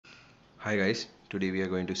Hi guys, today we are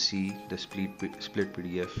going to see the split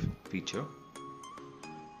PDF feature.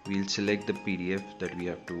 We'll select the PDF that we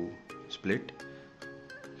have to split.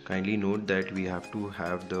 Kindly note that we have to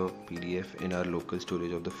have the PDF in our local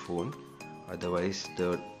storage of the phone, otherwise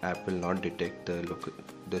the app will not detect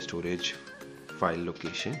the storage file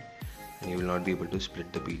location and you will not be able to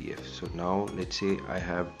split the PDF. So now let's say I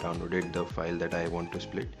have downloaded the file that I want to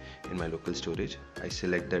split in my local storage. I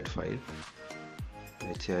select that file.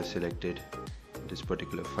 Let's say I've selected this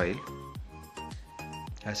particular file.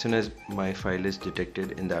 As soon as my file is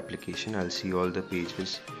detected in the application, I'll see all the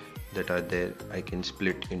pages that are there I can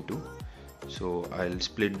split into. So I'll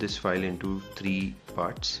split this file into 3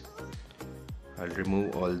 parts. I'll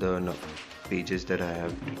remove all the pages that I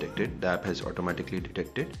have detected. The app has automatically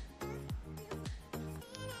detected.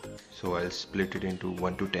 So I'll split it into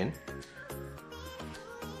 1 to 10,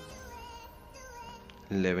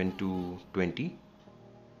 11 to 20,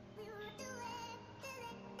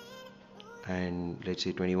 and let's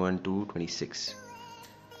say 21 to 26.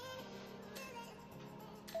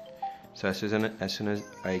 So as soon as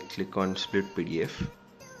I click on split PDF,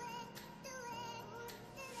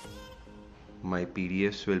 my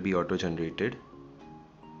PDFs will be auto generated.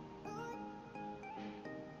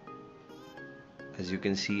 As you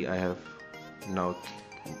can see, I have now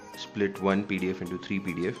split one PDF into 3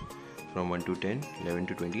 PDF from 1 to 10, 11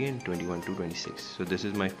 to 20 and 21 to 26. So this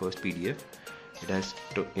is my first PDF. It has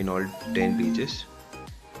in all 10 pages.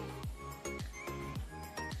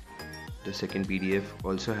 The second PDF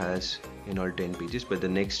also has in all 10 pages, but the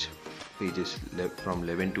next pages from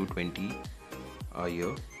 11 to 20 are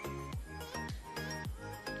here.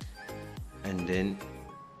 And then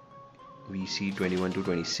we see 21 to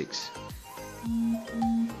 26.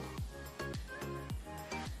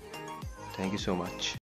 Thank you so much.